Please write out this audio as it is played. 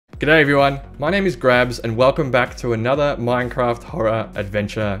G'day everyone, my name is Grabs and welcome back to another Minecraft horror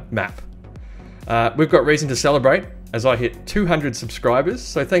adventure map. We've got reason to celebrate as I hit 200 subscribers,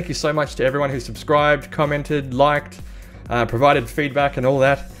 so thank you so much to everyone who subscribed, commented, liked, provided feedback and all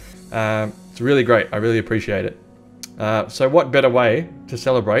that. It's really great, I really appreciate it. So what better way to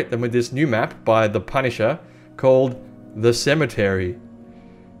celebrate than with this new map by ThePunisher called The Cemetary,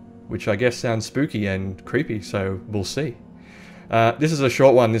 which I guess sounds spooky and creepy, so we'll see. This is a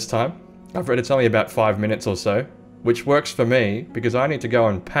short one this time. I've read it's only about 5 minutes or so, which works for me because I need to go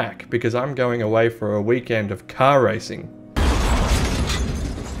and pack because I'm going away for a weekend of car racing.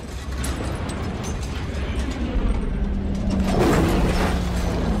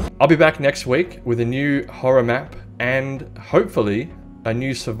 I'll be back next week with a new horror map and hopefully a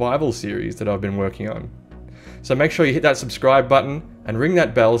new survival series that I've been working on. So make sure you hit that subscribe button and ring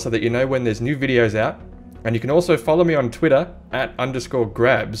that bell so that you know when there's new videos out. And you can also follow me on Twitter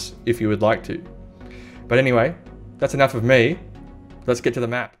 @_grabs if you would like to. But anyway, that's enough of me. Let's get to the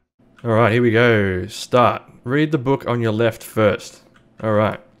map. Alright, here we go. Start. Read the book on your left first.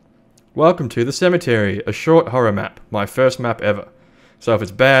 Alright. Welcome to The Cemetary, a short horror map. My first map ever. So if it's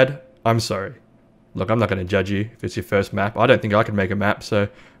bad, I'm sorry. Look, I'm not going to judge you if it's your first map. I don't think I can make a map, so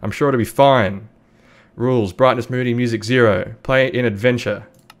I'm sure it'll be fine. Rules. Brightness, moody, music 0. Play in adventure.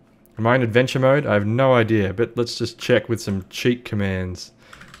 Am I in adventure mode? I have no idea, but let's just check with some cheat commands.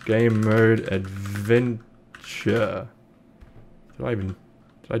 Game mode adventure. Did I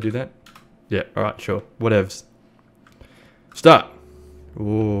do that? Yeah, alright, sure. Whatevs. Start!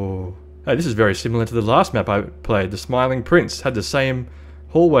 Ooh. Hey, this is very similar to the last map I played. The Smiling Prince had the same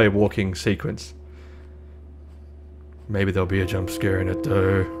hallway walking sequence. Maybe there'll be a jump scare in it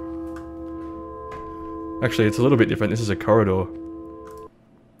though. Actually, it's a little bit different. This is a corridor.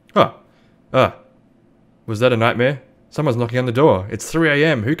 Was that a nightmare? Someone's knocking on the door. It's 3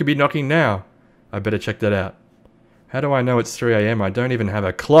 AM. Who could be knocking now? I better check that out. How do I know it's 3 AM? I don't even have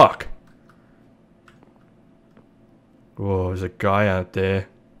a clock. Whoa, there's a guy out there.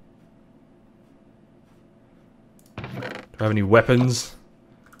 Do I have any weapons?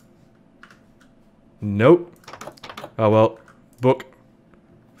 Nope. Oh well. Book.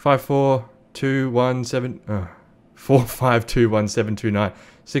 54217. 4521729.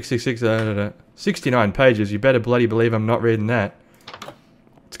 666. 69 pages. You better bloody believe I'm not reading that.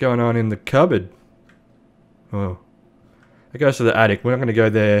 What's going on in the cupboard? Oh. It goes to the attic. We're not going to go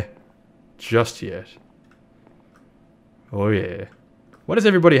there just yet. Oh yeah. Why does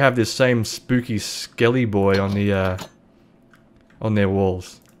everybody have this same spooky skelly boy on the on their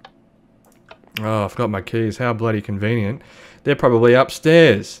walls? Oh, I forgot my keys. How bloody convenient. They're probably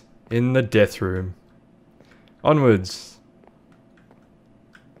upstairs in the death room. Onwards.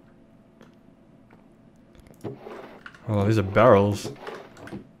 Oh, these are barrels.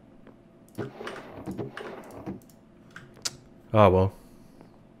 Oh well.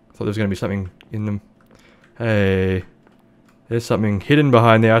 I thought there was going to be something in them. Hey. There's something hidden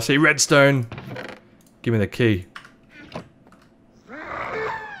behind there. I see redstone. Give me the key.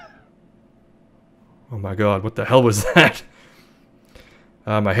 Oh my god, what the hell was that?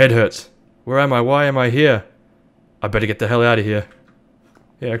 My head hurts. Where am I? Why am I here? I better get the hell out of here.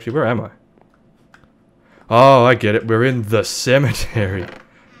 Yeah, actually, where am I? Oh, I get it. We're in the cemetery.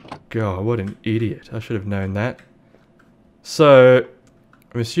 God, what an idiot. I should have known that. So,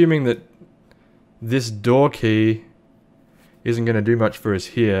 I'm assuming that this door key isn't going to do much for us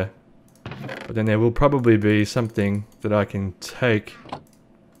here. But then there will probably be something that I can take.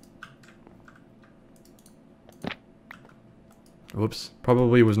 Whoops.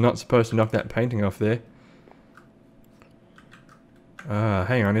 Probably was not supposed to knock that painting off there.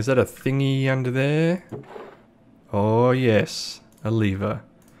 Hang on. Is that a thingy under there? Oh yes. A lever.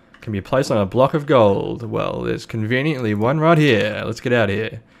 Can be placed on a block of gold. Well, there's conveniently one right here. Let's get out of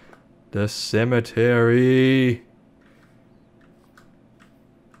here. The cemetery.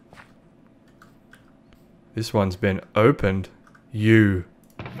 This one's been opened. You.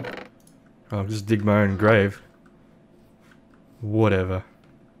 I'll just dig my own grave. Whatever.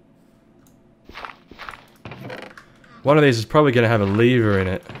 One of these is probably going to have a lever in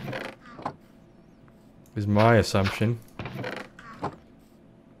it. Is my assumption.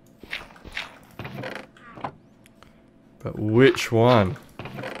 But which one?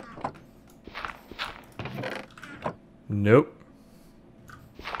 Nope.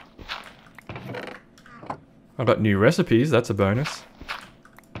 I've got new recipes, that's a bonus.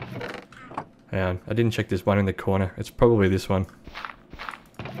 Hang on, I didn't check this one in the corner. It's probably this one.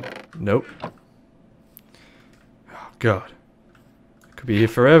 Nope. Oh god. Could be here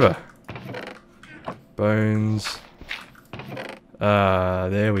forever. Bones. Ah,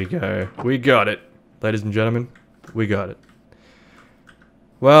 there we go. We got it. Ladies and gentlemen, we got it.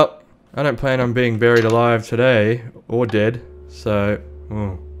 Well, I don't plan on being buried alive today, or dead, so...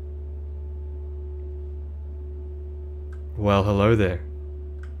 Oh. Well, hello there.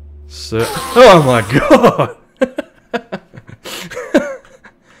 Sir... Oh my god!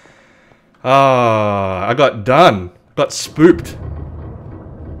 Ah, I got done. Got spooked.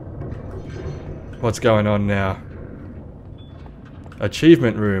 What's going on now?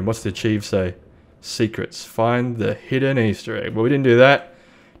 Achievement room. What's the achieve say? Secrets. Find the hidden Easter egg. Well, we didn't do that.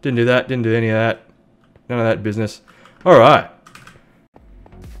 Didn't do that. Didn't do any of that. None of that business. Alright.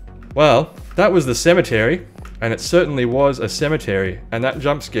 Well, that was the cemetery. And it certainly was a cemetery. And that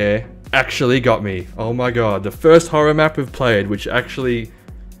jump scare actually got me. Oh my god. The first horror map we've played, which actually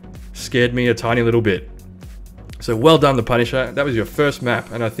scared me a tiny little bit. So well done, ThePunisher. That was your first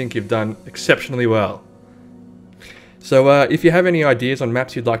map, and I think you've done exceptionally well. So if you have any ideas on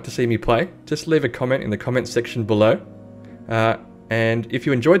maps you'd like to see me play, just leave a comment in the comment section below. And if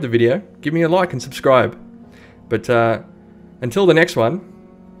you enjoyed the video, give me a like and subscribe. But until the next one,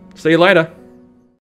 see you later.